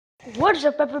What's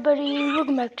up, everybody?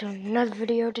 Welcome back to another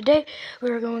video. Today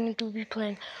we're going to be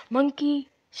playing Monkey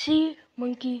See,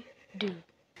 Monkey Do.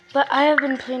 But I have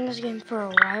been playing this game for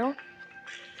a while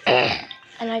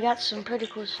and I got some pretty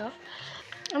cool stuff.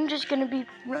 I'm just gonna be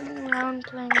running around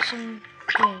playing some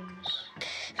games.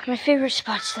 My favorite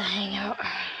spots to hang out.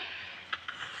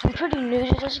 I'm pretty new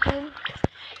to this game.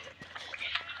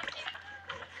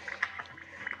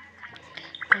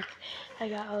 Like, I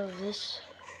got all of this.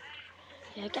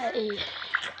 Yeah, I got the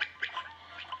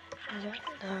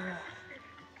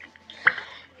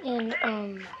and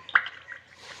I'm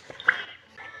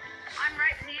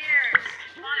right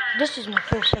here. this is my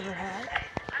first ever hat.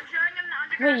 I'm showing him the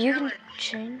underground Wait, you can village.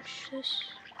 change this?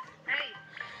 Hey,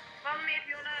 follow me if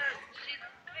you wanna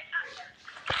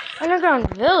see.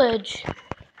 Underground village? Follow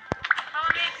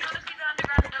me if you wanna see the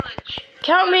underground village.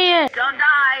 Count me in. Don't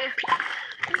die.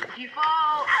 If you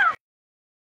fall.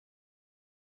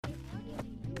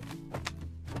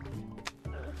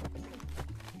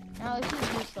 Now this is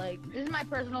just like, this is my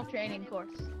personal training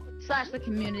course slash the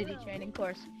community training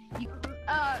course.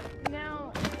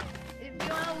 Now if you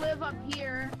want to live up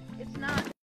here, it's not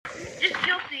Just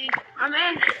you'll see. I'm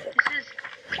in.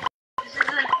 This is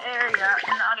an area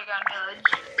in the underground village.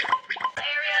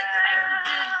 Areas,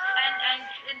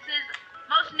 entrances.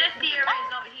 Most nifty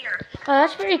areas over here. Oh,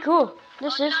 that's pretty cool.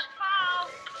 This is Don't fall.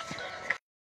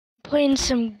 playing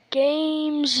some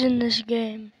games in this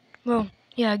game. Well,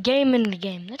 yeah, a game in the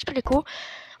game. That's pretty cool.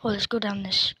 Oh, let's go down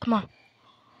this. Come on.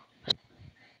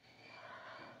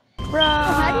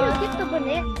 how do you get the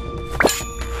banana?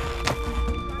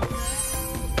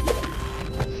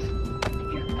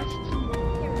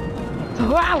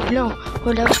 Wow, no.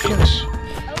 Oh, that was close.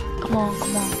 Come on,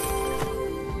 come on.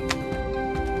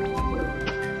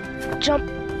 Jump.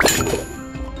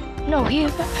 No, he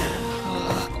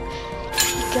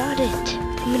got it.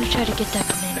 I'm gonna try to get that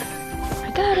banana.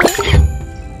 I got it.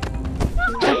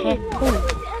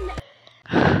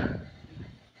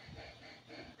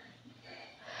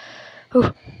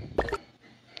 Ooh.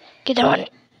 Get that one.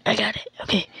 I got it.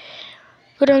 Okay.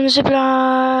 Go down the zip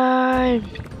line.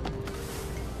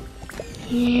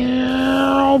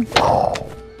 Yeah.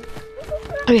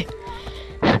 Okay.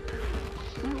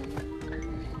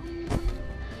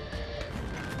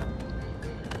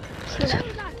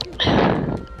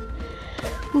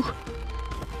 Ooh.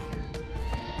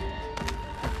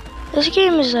 This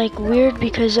game is like weird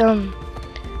because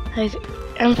like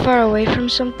I'm far away from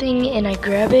something and I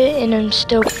grab it and I'm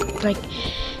still like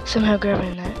somehow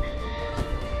grabbing that.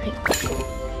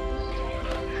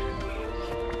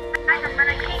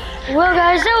 Well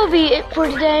guys, that will be it for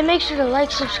today. Make sure to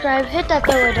like, subscribe, hit that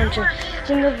bell button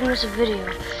so you never miss a video.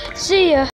 See ya!